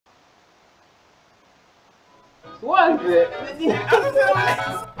Was it?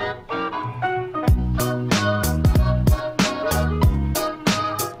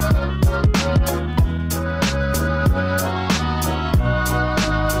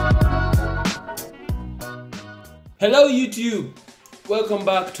 Hello YouTube, welcome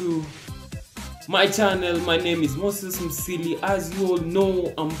back to my channel. My name is Moses Msili. As you all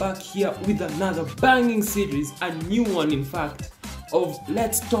know, I'm back here with another banging series, a new one in fact, of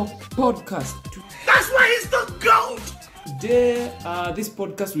Let's Talk podcast. That's why he's the GOAT! Today, this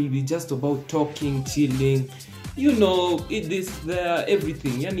podcast will be just about talking, chilling, you know, it, this, there,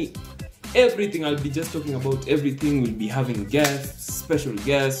 everything. Yani, everything. I'll be just talking about everything. We'll be having guests, special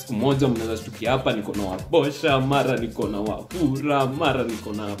guests. Kumoja mnaweza shtukia hapa niko na Wabosha, mara niko na Wahura, mara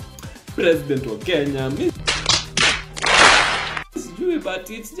niko na president wa Kenya. But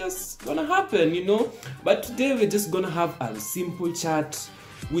it's just gonna happen, you know. But today we're just gonna have a simple chat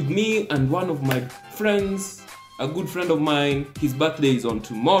with me and one of my friends, a good friend of mine. His birthday is on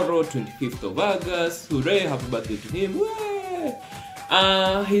tomorrow, 25th of August. Hooray, happy birthday to him. Way!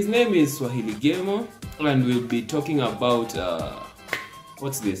 His name is Swahili Gamer, and we'll be talking about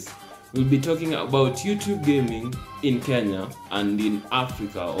what's this? We'll be talking about YouTube gaming in Kenya and in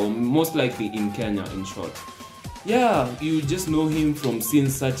Africa, or most likely in Kenya in short. Yeah, you just know him from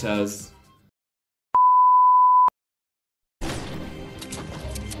scenes such as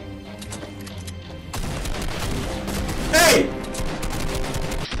Hey!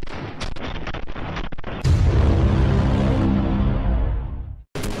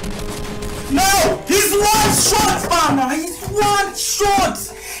 No! He's one shot, man! He's one shot!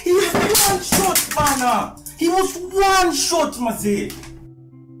 He's one shot, man! He was one shot, Mazi!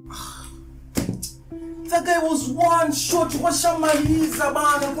 That guy was one shot. Washamaliza,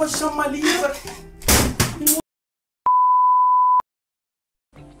 man. Washamaliza.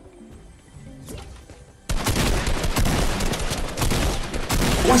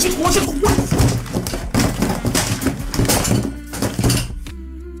 Watch it, watch it, watch it.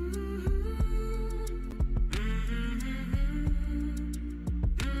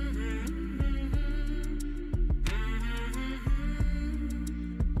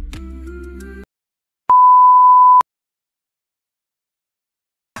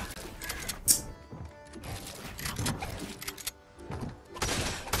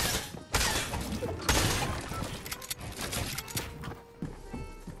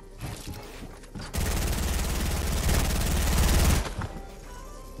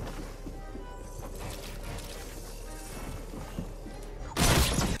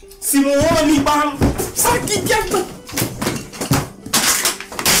 Simuoni bang, sakit jantung.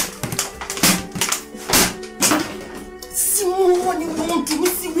 Simuoni mtu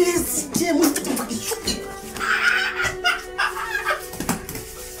misiwezi je mtu fakishuki.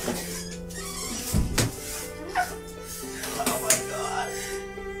 Oh my god.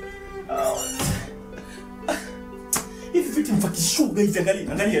 Oh. If you fit fakishuka hivi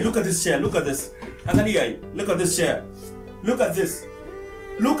angalia, look at this chair, look at this. Angalia, look at this chair. Look at this.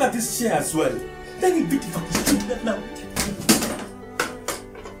 Look at this chair as well. Then you beat fucking stupid now. Oh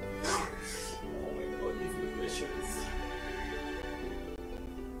my god, these impressions.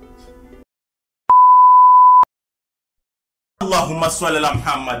 Allahumma salli ala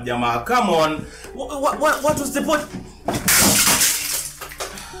Muhammad, Jamaa. Come on. What was the point?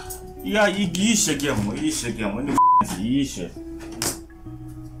 Yeah, iishe game.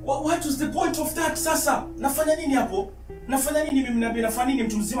 What was the point of that sasa? Nafanya nini hapo? Nafanya nini mimi naambia nafanya nini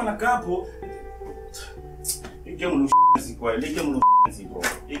mtu mzima nakaa hapo? Ike mnu kwa ile mnu bro.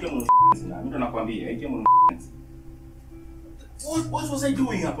 Ike mnu na mtu anakuambia ike mnu. What was I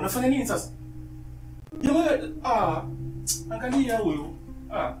doing hapo? Nafanya nini sasa? Jamaa angalia huyo.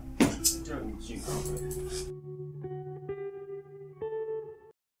 Ndio mjinga.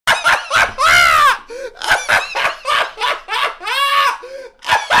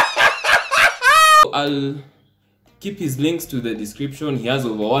 I'll keep his links to the description. He has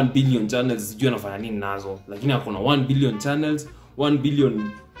over 1 billion channels. Sijui anafanya nini nazo, lakini akona 1 billion channels, 1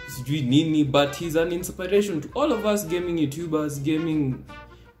 billion sijui nini, but he's an inspiration to all of us gaming YouTubers, gaming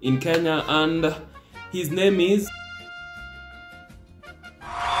in Kenya, and his name is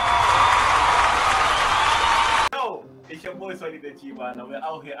It's your boy Swahili the Chiba, and we're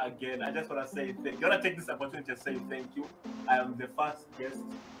out here again. I just want to say thank you. I want to take this opportunity to say thank you. I am the first guest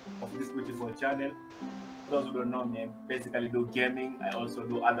of this beautiful channel. Those who don't know me, I basically do gaming. I also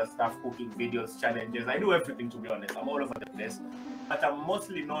do other stuff, cooking videos, challenges. I do everything, to be honest. I'm all over the place. But I'm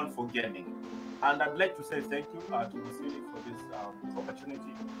mostly known for gaming. And I'd like to say thank you to Swahili for this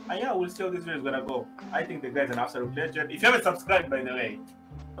opportunity. And yeah, we'll see how this video is going to go. I think the guy's an absolute legend. If you haven't subscribed, by the way,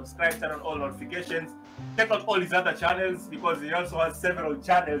 subscribe, turn on all notifications. Check out all his other channels because he also has several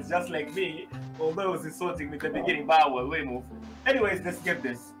channels just like me. Although he was insulting me at the beginning, but we move. Anyways, let's get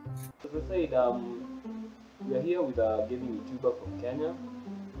this. As I said, we are here with a gaming YouTuber from Kenya,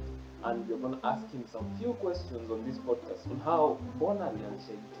 and we're going to ask him some few questions on this podcast on how mbona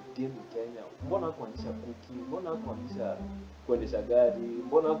alianzisha YouTube game in Kenya, mbona kuanzisha cooking, mbona kuanzisha kuendesha gari,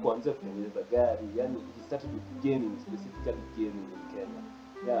 mbona kuanzisha kutengeneza gari, yani he started with gaming, specifically gaming in Kenya.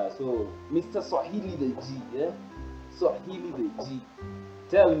 Yeah, so Mr. Swahili the G, yeah? Swahili the G.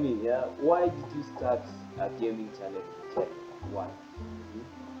 Tell me, yeah, why did you start a gaming channel in Kenya? Why?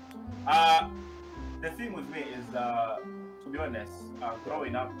 The thing with me is, to be honest,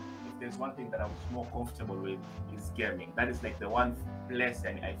 growing up, if there's one thing that I was more comfortable with is gaming. That is like the one place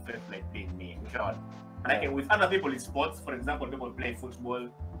and I felt like being me. And I can, with other people, it's sports. For example, people play football,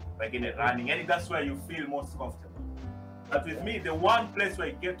 like in running, and that's where you feel most comfortable. But with me, the one place where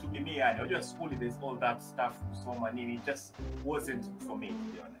I get to be me, and just school, there's all that stuff, so many, it just wasn't for me, to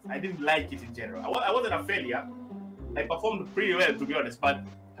be honest. I didn't like it in general. I wasn't a failure. I performed pretty well, to be honest, but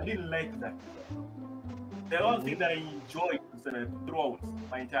I didn't like that. The one thing that I enjoyed throughout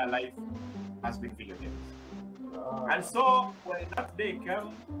my entire life has been video games. And so when that day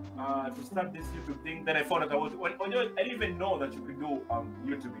came to start this YouTube thing, then I found out I didn't even know that you could do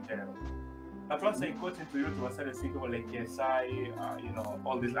YouTube in general. But once I got into YouTube, I started seeing people like KSI, you know,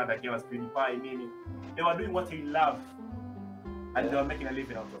 all these other gamers, PewDiePie, Mini. They were doing what they loved, and they were making a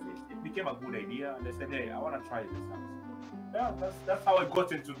living out of it. It became a good idea, and I said, hey, I want to try this out. Yeah, that's how I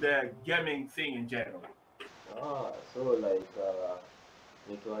got into the gaming thing in general. So like,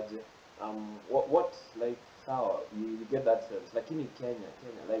 what like how you get that sense? Like in Kenya,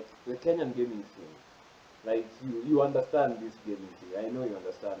 like the Kenyan gaming scene, like you understand this gaming thing. I know you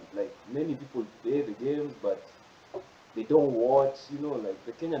understand. Like many people play the games, but they don't watch. You know, like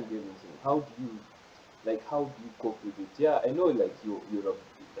the Kenyan gaming scene. How do you cope with it? Yeah, I know. Like you're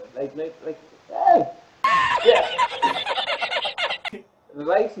like hey, yeah.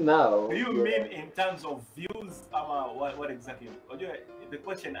 Right now. Do you mean in terms of views? What exactly? The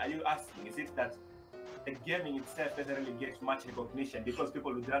question are you asking? Is it that the gaming itself doesn't really get much recognition because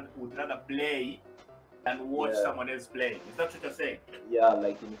people would rather play than watch someone else play? Is that what you're saying? Yeah,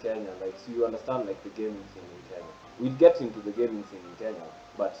 like in Kenya, like so you understand like the gaming thing in Kenya. We'll get into the gaming thing in Kenya,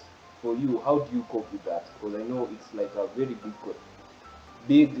 but for you, how do you cope with that? Because I know it's like a very big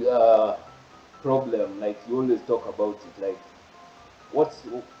problem. Like you always talk about it, like.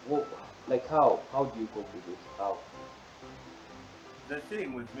 Like how do you cope with it? How? The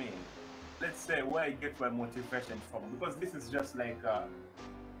thing with me, let's say where I get my motivation from, because this is just like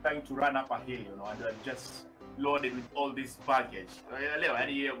trying to run up a hill, you know, and I'm just loaded with all this baggage.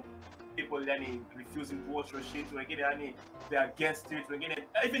 People refusing to watch your shit, they are against it,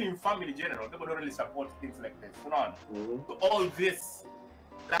 even in family general, people don't really support things like this. You know? So all this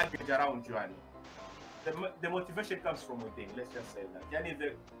baggage around you, the motivation comes from within, let's just say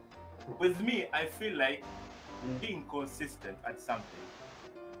that. With me, I feel like being consistent at something,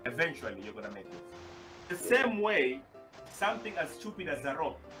 eventually you're gonna make it. The same way, something as stupid as a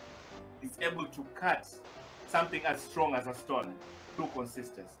rope is able to cut something as strong as a stone through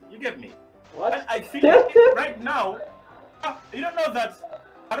consistency. You get me? What? And I feel like right now, you don't know that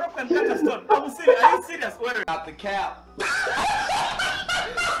a rope can cut a stone. I'm serious. Are you serious? Stop the cap.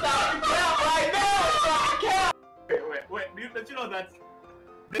 Wait, don't you know that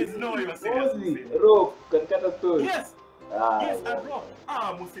there's no way you're serious? Rope can cut a stone. Yes. Yes, a rope.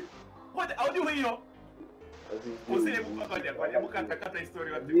 Musi. What? How do you know? Musi, kata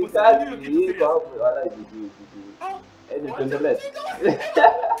history what? You can't leave out wala you. And it's the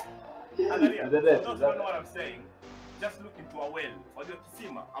left. Don't know what I'm saying. Just look into a well. Or the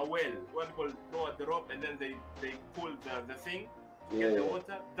kisima, a well, where people throw at the rope and then they pull the thing. Get the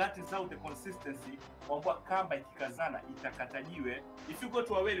water. That is how the consistency of what kamba ikikazana itakatajiwe. If you go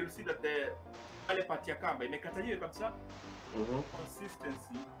to a well, you'll see that the pale part ya kamba imekatajiwe kabisa.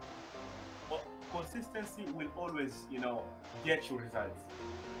 Consistency will always, you know, get you results.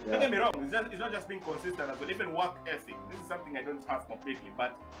 Don't get me wrong, it's not just being consistent, but even work ethic. This is something I don't have completely,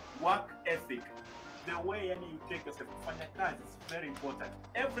 but work ethic, the way you take yourself, is very important.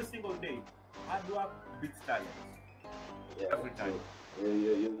 Every single day, hard work beats talent. Every time.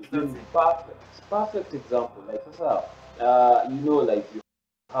 It's perfect example. Like you know, like you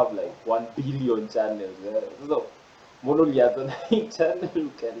have like 1 billion channels. So ulianza na hii channel,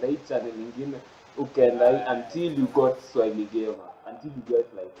 ukaenda hii channel ingine, ukaenda until you got Swahili Gamer, until you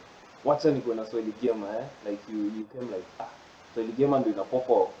get like wacha niko na Swahili Gamer, like you came like Swahili Gamer ndio ina pop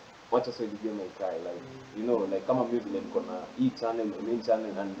up. wacha Swahili Gamer ikae, like you know, like kama mimi vile niko na hii channel, main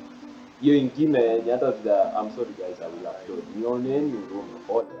channel, and hiyo ingine yenye hata I'm sorry guys, I will upload. Nioneni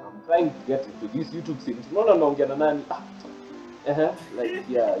huruma. I'm trying to get into this YouTube scene. Tunaona naongea na nani? Like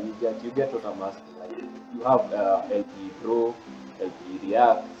yeah, you get what I'm asking. Like you have LP Pro, LP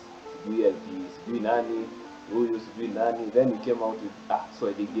React, LP nani, huyu sijui nani, then you came out with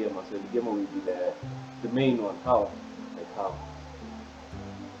Swahili Gamer. Swahili Gamer will be the main one. How? Like how?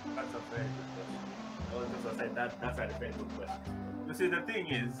 That's a very good question. I was just gonna say that's a very good question. You see, the thing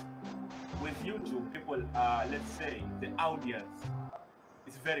is, with YouTube, people, let's say, the audience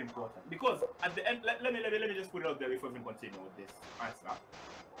is very important, because at the end, let me just put it out there before we continue with this answer.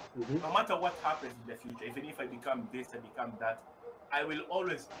 No matter what happens in the future, even if I become this, I become that, I will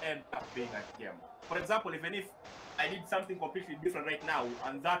always end up being a gamer. For example, even if I did something completely different right now,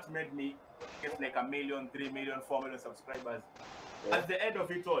 and that made me get like 1 million, 3 million, 4 million subscribers, at the end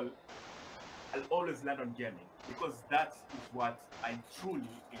of it all, I'll always land on gaming, because that is what I truly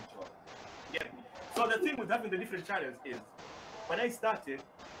enjoy. Get me? So the thing with having the different channels is, when I started,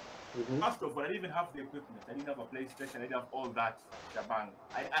 first of all, I didn't even have the equipment. I didn't have a PlayStation. I didn't have all that shabang.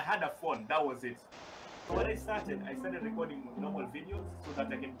 I had a phone. That was it. So when I started recording normal videos so that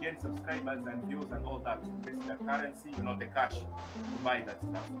I can gain subscribers and views and all that. Basically, the currency, you know, the cash to buy that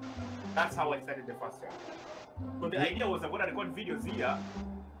stuff. That's how I started the first channel. So the idea was I'm gonna record videos here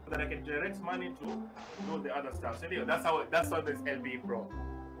so that I can generate money to do the other stuff. So anyway, that's how this LB Pro.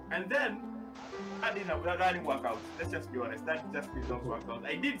 And then that didn't work out. Let's just be honest. That just didn't work out.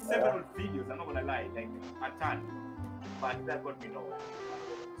 I did several videos, I'm not gonna lie, like a ton, but that got me nowhere.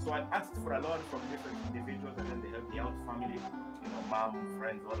 So I asked for a loan from different individuals, and then they helped me out, family, you know, mom,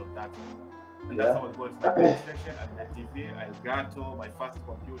 friends, all of that. And that's how I got my PlayStation and the TV, Elgato, my first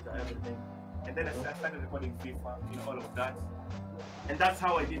computer, everything. And then I started recording FIFA, you know, all of that. And that's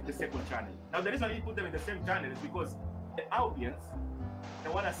how I did the second channel. Now the reason I didn't put them in the same channel is because the audience, they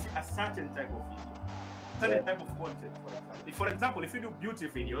want to see a certain type of video, certain type of content. For example, if you do beauty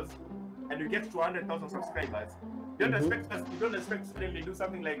videos and you get to 100,000 subscribers, you don't expect to suddenly do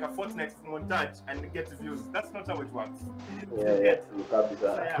something like a Fortnite montage and get views. That's not how it works.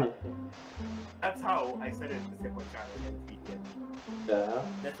 That's how I started the second channel.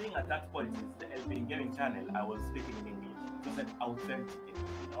 The thing at that point is the LP Gaming channel, I was speaking in English. It was an authentic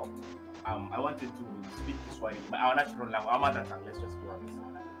English, you know. I wanted to speak Swahili, our natural language, our mother tongue, let's just be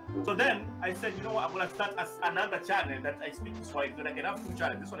honest. So then I said, you know what, I'm going to start another channel that I speak Swahili, so that I can have two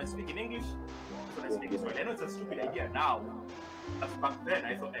channels. This one I speak in English, this one I speak in Swahili. I know it's a stupid idea now, but back then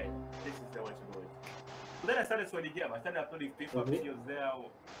I thought, hey, this is the way to do it. So then I started Swahili Game. I started uploading FIFA videos there,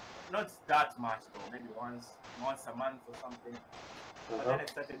 not that much though, maybe once a month or something. And then I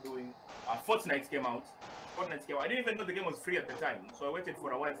started doing, Fortnite came out. I didn't even know the game was free at the time, so I waited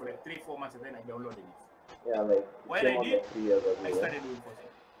for a while, for like 3-4 months, and then I downloaded it. Yeah, like when I did, I started doing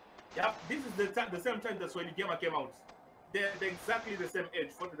Fortnite. Yeah, this is the same time the Swahili Gamer came out. They're exactly the same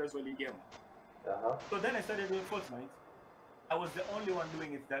age, Fortnite and Swahili Gamer. So then I started doing Fortnite. I was the only one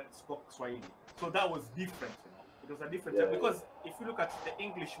doing it that spoke Swahili, so that was different, you know. It was a different time, because if you look at the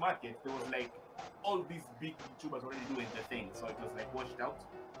English market, there was like all these big YouTubers already doing the thing, so it was like washed out.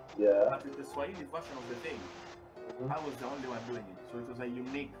 But with the Swahili version of the thing, I was the only one doing it, so it was a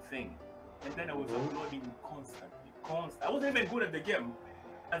unique thing. And then I was uploading constantly. I wasn't even good at the game,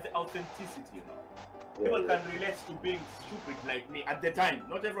 at the authenticity, you know. People can relate to being stupid like me at the time.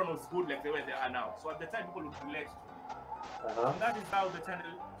 Not everyone was good like the way they are now. So at the time, people would relate to me. And that is how the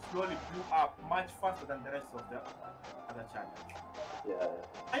channel slowly blew up much faster than the rest of the other channels.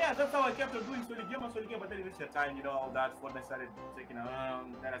 Yeah, that's how I kept on doing Swahili Game, but then it reached a time, you know, all that when I started taking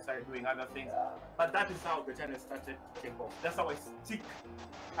around, then I started doing other things. But that is how the channel started to take off. That's how I'm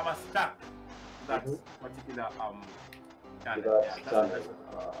stuck to that particular channel.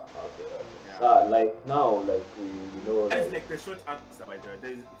 Like now, like we know, that's like the short answer, by the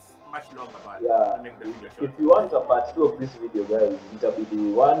way. It's much longer, but to make the video short. If you want a part 2 of this video, guys, it'll be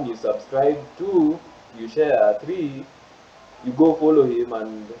the 1 you subscribe, 2 you share, 3 you go follow him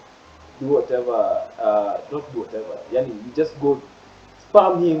and do whatever, not do whatever, yani you just go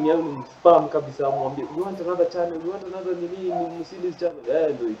spam him, spam kabisa, mwambie, you want another channel, you want another you see this channel,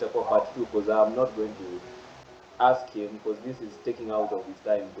 no, itakuwa part 2, because I'm not going to ask him, because this is taking out of his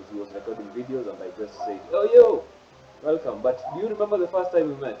time, because he was recording videos and I just said, oh yo, welcome. But do you remember the first time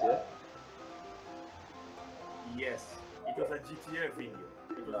we met, Yes, it was a GTA video.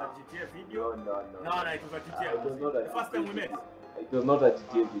 It was a GTA video? No, it was a GTA video. The first time we met. It was not a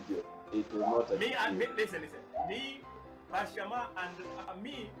GTA video. It was not a GTA. Listen. Me, Bashama, and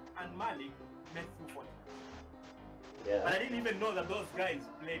me and Malik met through Fortnite. Yeah. But I didn't even know that those guys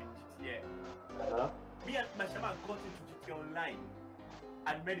played GTA. Uh-huh. Me and Mashama got into GTA Online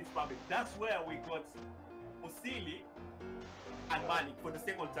and made it public. That's where we got Swahili and Malik for the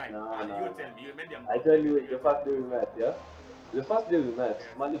second time. No, and no. you tell me, you made them. I tell you, the first day we met, yeah? The first day we met,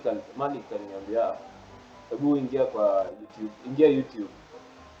 Yeah. Malik aliniambia, hebu ingia kwa YouTube, ingia YouTube,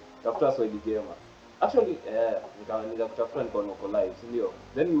 tafuta Swahili Gamer. Actually, nikakutafuta nikaona uko live, si ndio?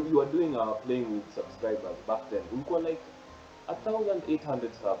 Then you were doing playing with subscribers back then. Ulikuwa like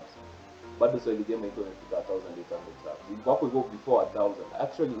 1,800 subs. Bado Swahili Gamer iko imefika 1,800 subs. Ilikuwa hapo hivyo before 1,000.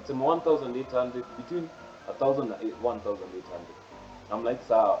 Actually, it's 1,800, between 1,000 and 1,800. I'm like,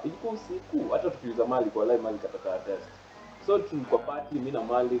 sawa, ilikuwa usiku, hata tukiuza Mali kwa live, Mali kataka test. So tulikuwa party, mimi na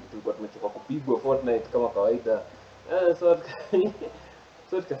Malik tulikuwa tumechoka kupigwa Fortnite kama kawaida.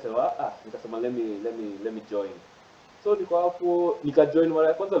 So tukasema nikasema let me join. So niko hapo nikajoin mara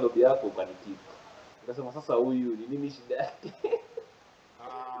ya kwanza lobby yako ukanikick. Nikasema sasa huyu ni nini shida yake?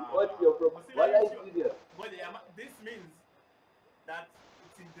 What's your problem? Why are you serious? But this means that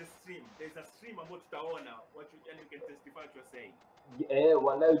it's in the stream. There's a stream about tutaona what you and you can testify what you're saying.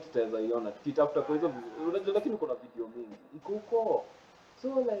 Wallahi tutaweza iona tukitafuta kwa hizo unajua, lakini kuna video mingi iko huko. So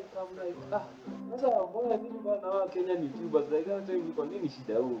like I'm like sasa mbona nini bana wa Kenya YouTubers like hata hivi kwa nini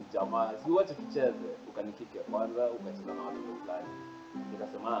shida huu jamaa, si wacha tucheze. Ukanikike kwanza ukacheza na watu fulani,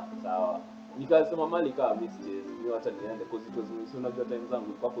 nikasema sawa, nikasema Mali kama mimi sichezi, mimi wacha niende cause it was, unajua time zangu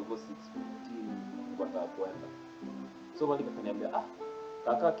ilikuwa hapo 6:15 nilikuwa nataka kwenda. So Mali akaniambia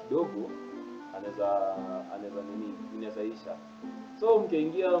kaka kidogo anaweza nini inaweza isha. So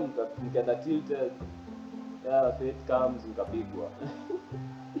mkaingia mkaenda tilted, fate comes, mkapigwa.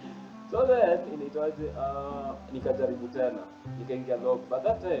 So then inaitwaje, nikajaribu tena, nikaingia log, but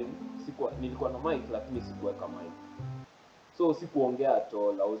that time nilikuwa na mic lakini sikuweka mic, so sikuongea at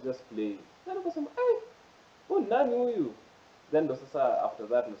all, I was just playing. Then nikasema nani huyu? Then ndo sasa after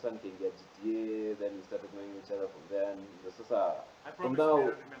that ndo sasa nikaingia GTA, then we started knowing each other from then. Ndo sasa from now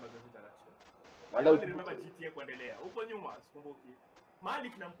I don't remember GTA kuendelea. Huko nyuma sikumbuki.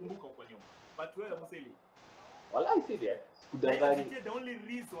 Malik namkumbuka huko nyuma. But wewe Musili. Wallahi serious. Kudanganya. The only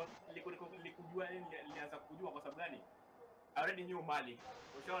reason nilikujua nilianza kujua kwa sababu gani? I already knew Malik.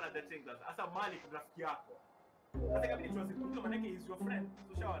 Ushaona the thing that asa Malik rafiki yako. Hata kama ni chosi kujua maana is your friend.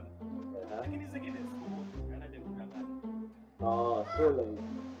 Ushaona. Lakini zingine sikumbuki. Anaje kudanganya. So like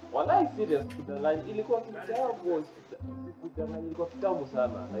wallahi serious kudanganya ilikuwa kitambo. Kudanganya ilikuwa kitambo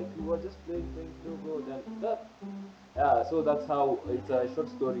sana. Like we were just playing kidogo then that. Yeah, so that's how, it's a short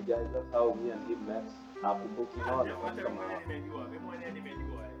story guys, that's how me and him met. Nakumbuki naona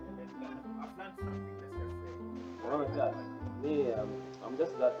I'm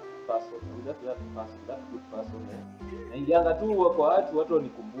just that person. That good person. Naingianga tu kwa watu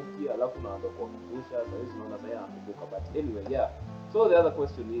wanikumbuki, alafu naanza kuwakumbusha. Sasa hivi naona sasa nakumbuka, but anyway, yeah. So the other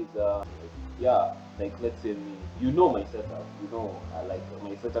question is like let's say you know my setup, like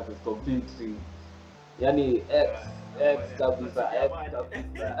my setup is completely yani X kabisa yana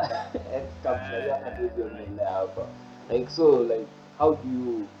ndio mbele hapa. Like so like how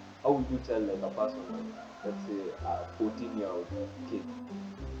would you tell like a person like let's say a 14-year-old kid,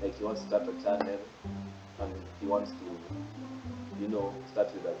 like he wants to start a channel and he wants to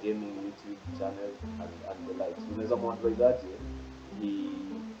start with a gaming YouTube channel and the likes. Unaweza mwambia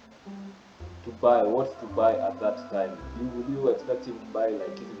to buy, what to buy at that time? Would you expect him to buy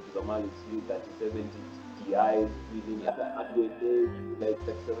like hizi vitu za mali 3070 Ti's, really at the day like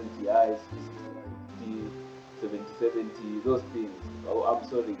 70 I's, 7070, those things. I'm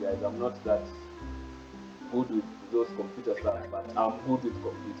sorry guys, I'm not that good with those computer stuff, but I'm good with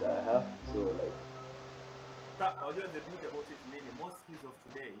computer. So like the beauty about it, most kids of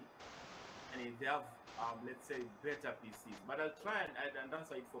today, and they have let's say better PCs. But I'll try and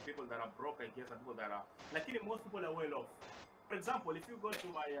answer it for people that are broke, I guess, and people that are like most people are well off. For example, if you go to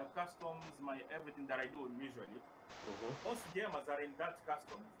my customs, my everything that I do usually, most gamers are in that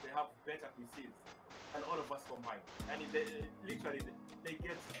customs. They have better PCs than all of us combined, and literally they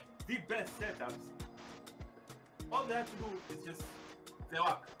get the best setups. All they have to do is just they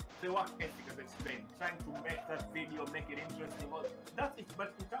work ethic, as explained, trying to make that video, make it interesting. Well, that's it.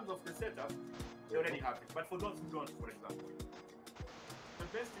 But in terms of the setup, they already have it. But for those who don't, for example, the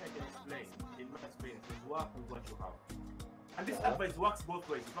best thing I can explain, in my experience, is work with what you have. And this advice works both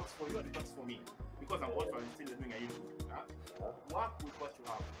ways. It works for you and it works for me. Because I'm also still doing a YouTube. Work with what you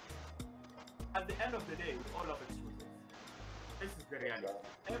have. At the end of the day, we all have excuses. This is the reality.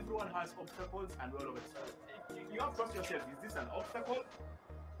 Everyone has obstacles and we all have excuses. You have to ask yourself, is this an obstacle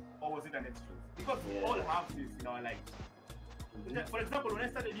or was it an excuse? Because we all have this in our lives. For example, when I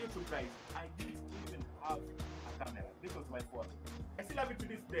started YouTube, guys, I didn't even have a camera. This was my phone. I still have it to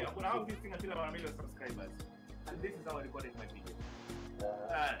this day. I'm gonna have this thing until I'm 1 million subscribers. And this is how I recorded my video.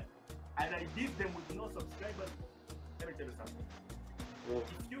 And I did them with no subscribers. Let me tell you something.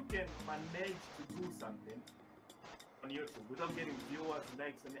 If you can manage to do something on YouTube without getting viewers,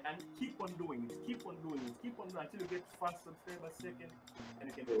 likes, and keep on doing it, keep on doing it, keep on doing it until you get first subscribers, second, and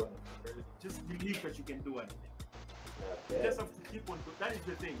you can do anything. Just believe that you can do anything. You just have to keep on doing. That is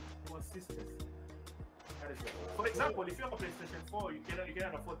the thing. Consistency. That is it. For example, if you have a PlayStation 4, you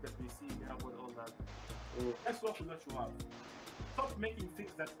cannot afford the PC, you cannot afford all that. Let's work with what you have. Stop making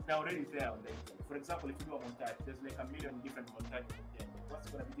things that are already there on the internet. For example, if you do a montage, there's like a million different montages on the internet. What's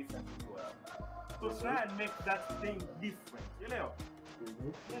going to be different to yours? So try and make that thing different. You know?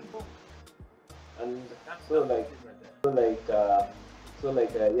 Then go. And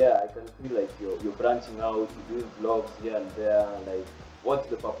yeah, I can feel like you're branching out, you're doing vlogs here and there. Like, what's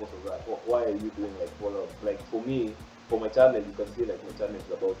the purpose of that? Why are you doing like follow-ups? Like for me, for my channel, you can see like my channel is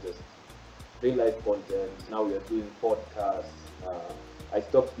about just real life content. Now we are doing podcasts. I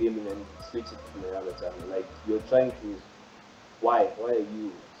stopped gaming and switched it to my other channel. Like you're trying to, why are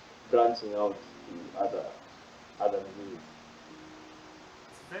you branching out to other news?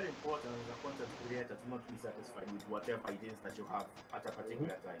 It's very important as a content creator to not be satisfied with whatever it is that you have at a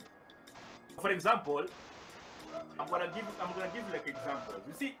particular time. For example, I'm gonna give you like examples.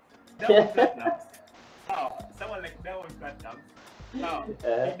 You see, Diamond Platnumz. Now, someone like Diamond Platnumz. Now,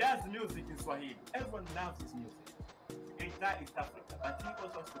 he does music in Swahili. Everyone loves his music. In entire East Africa. But he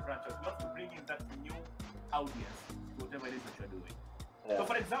also wants to branch out. You have to bring in that new audience to whatever it is that you're doing. So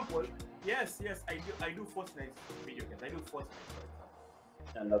for example, yes, I do Fortnite video games. I do Fortnite, for example.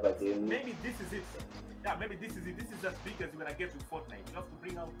 Another game. Maybe this is it. Yeah, maybe this is it. This is as big as you're gonna get with Fortnite. You have to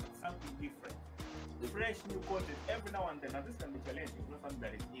bring out something different. Fresh new content every now and then. Now this can be challenging. It's not something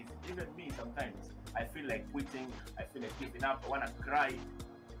that is easy. Even me sometimes I feel like quitting, I feel like giving up, I wanna cry.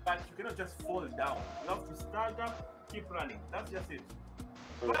 But you cannot just fall down. You have to start up, keep running. That's just it.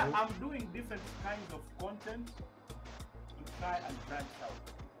 But I'm doing different kinds of content to try and branch out.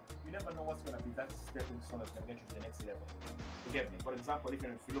 You never know what's gonna be that stepping stone that's gonna get you to the next level. You get me? For example, if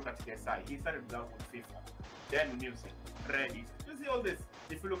you look at KSI, he started out with FIFA, then music, Reddit. You see all this.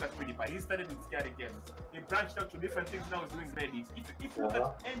 If you look at PewDiePie, he started with scary games. He branched out to different things. Now he's doing Reddit. If you look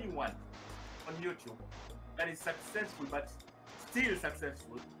at anyone on YouTube that is successful but still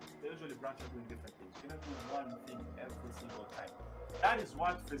successful, they usually branch out doing different things. You don't do one thing every single time. That is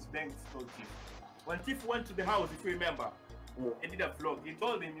what President told Tiff. When Tiff went to the house, if you remember, he did a vlog. He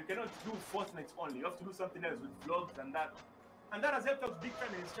told him you cannot do Fortnite only. You have to do something else with vlogs and that. And that has helped out big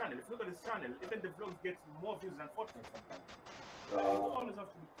time in his channel. If you look at his channel, even the vlogs get more views than Fortnite sometimes. You always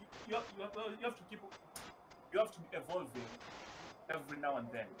have to you have to be evolving every now and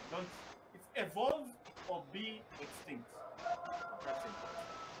then. It's evolve or be extinct. That's it.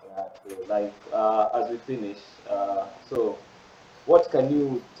 So like as we finish, so what can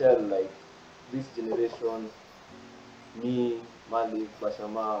you tell like this generation, me, Malik,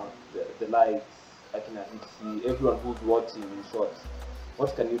 Bashama, the likes, Akina Hitsi, everyone who's watching in short,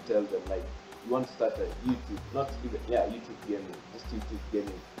 what can you tell them? Like you want to start a YouTube, not even YouTube gaming, just YouTube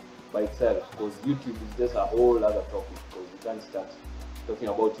gaming by itself, because YouTube is just a whole other topic, because you can't start talking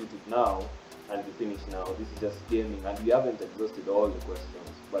about YouTube now and we finish now. This is just gaming and we haven't exhausted all the questions.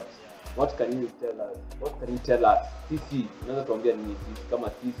 But what can you tell us? What can you tell us? TC, unaweza tuambia nini sisi kama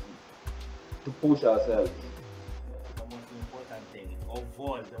TC to push ourselves? The most important thing of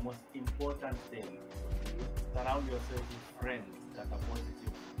all, the most important thing, surround yourself with friends that are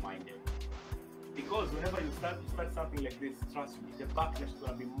positive minded. Because whenever you start something like this, trust me, the backlash is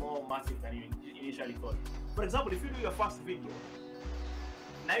going to be more massive than you initially thought. For example, if you do your first video,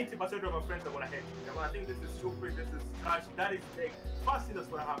 90% of my friends are going to hate you. They're going to think this is stupid, this is trash. That is the first thing that's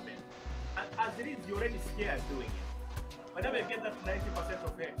going to happen. And as it is, you're already scared doing it. Whenever you get that 90%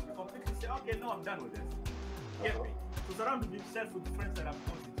 of hate, you completely say, okay, no, I'm done with this. Get me? So surround yourself with friends that are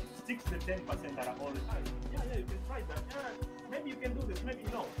positive. Stick to the 10% that are always, yeah, you can try that. Yeah, maybe you can do this, maybe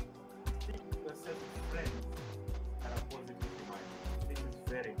you know. Stick to yourself with friends that are positively minded. This is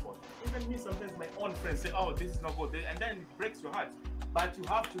very important. Even me, sometimes my own friends say, oh, this is not good. And then it breaks your heart. But you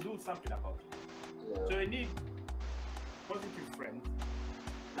have to do something about it. Yeah. So you need positive friends.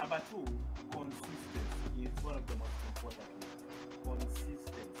 Number two, consistency is one of the most important things.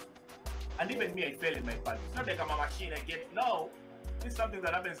 Consistency. And even me, I fail in my part. It's not like I'm a machine, I get, no. This is something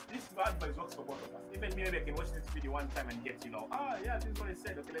that happens. This advice works for both of us. Even me, maybe I can watch this video one time and get, yeah, this is what I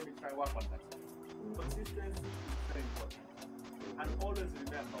said. Okay, let me try work on that. Consistency is very important. And always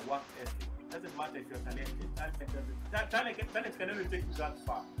remember, work ethic. It doesn't matter if you're talented. Talent can only take you that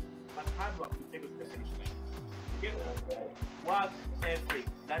far. But hard work will take you to the finish line. Get work ethic.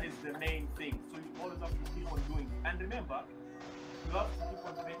 That is the main thing. So you always have to keep on doing it. And remember, you have to keep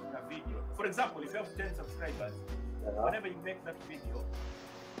on making a video. For example, if you have 10 subscribers, whenever you make that video,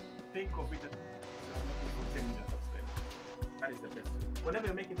 think of it as you're making for 10 million subscribers. That is the best. Whenever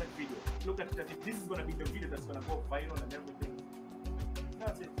you're making that video, look at it as if this is going to be the video that's going to go viral and everything.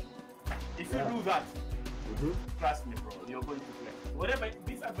 That's it. If you do that, trust me, bro, you're going to play. Whatever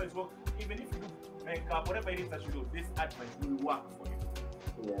this advice works, even if you do makeup, whatever it is that you do, this advice will work for you.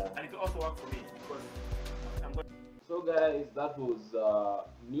 Yeah. And it will also work for me because I'm going. So guys, that was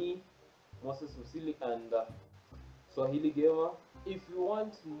me, Moses Swahili, and Swahili Gamer. If you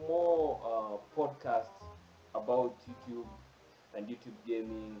want more podcasts about YouTube and YouTube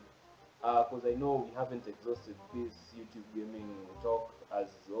gaming, because I know we haven't exhausted this YouTube gaming talk as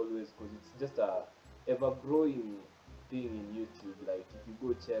always, because it's just a ever-growing thing in YouTube. Like if you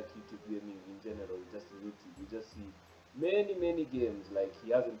go check YouTube gaming in general, just in YouTube, you just see many games. Like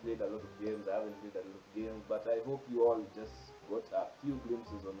he hasn't played a lot of games, I haven't played a lot of games, but I hope you all just got a few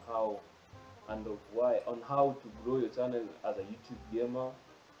glimpses on how and how to grow your channel as a YouTube gamer,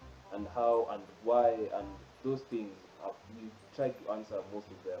 and how and why and those things. We tried to answer most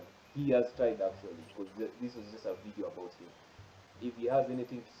of them. He has tried actually, because this was just a video about him. If he has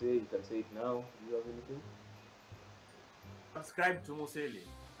anything to say, he can say it now. Do you have anything? Subscribe to Museli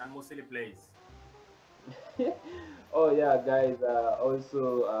and Museli Plays. Oh yeah, guys,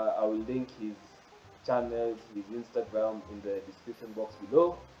 also I will link his channels, his Instagram in the description box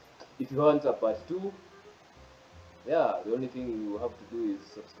below. If you want a part 2, yeah, the only thing you have to do is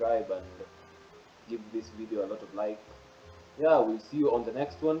subscribe and give this video a lot of like. Yeah, we'll see you on the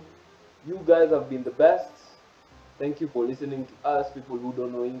next one. You guys have been the best. Thank you for listening to us, people who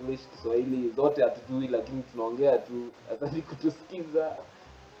don't know English. Kiswahili zote hatujui, lakini tunaongea tu. Asante kutusikiza.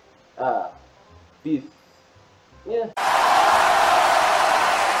 Peace. Yeah.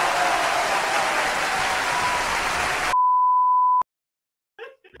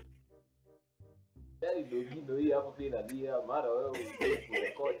 Yaani dogindo hii hapo pia inalia, mara wewe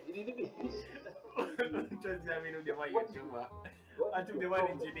urecord. Tunaamini ujamaa YouTuber. Ati ujamaa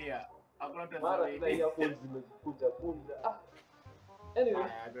engineer. Hakuna mtu Mara anasema ina earphones zimekuja kunja. Anyway.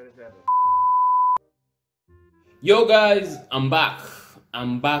 Yo guys, I'm back.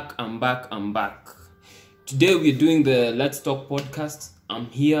 Today we're doing the Let's Talk podcast. I'm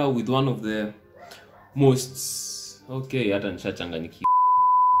here with one of the most hata nishachanganyiki.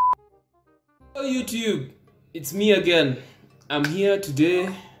 Hello YouTube, it's me again. I'm here today.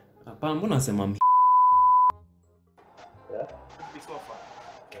 Hapa mbona nasema I'm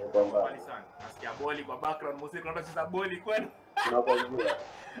nasikia boli kwa background, muziki unacheza boli kwani? Tunapojua.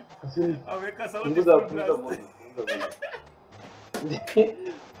 Ameka sauti. Punguza volume.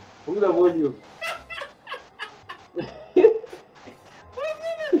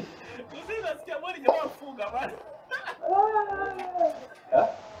 Muziki nasikia boli jamaa funga bana.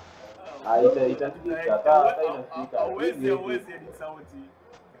 Itasikika hata inasikika. Hawezi ni sauti.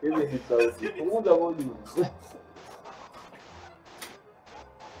 Hizi ni sauti. Punguza volume.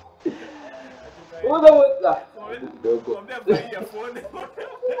 Punguza volume. Dogo. Mwambie afanye phone.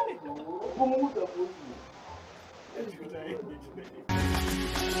 Punguza volume.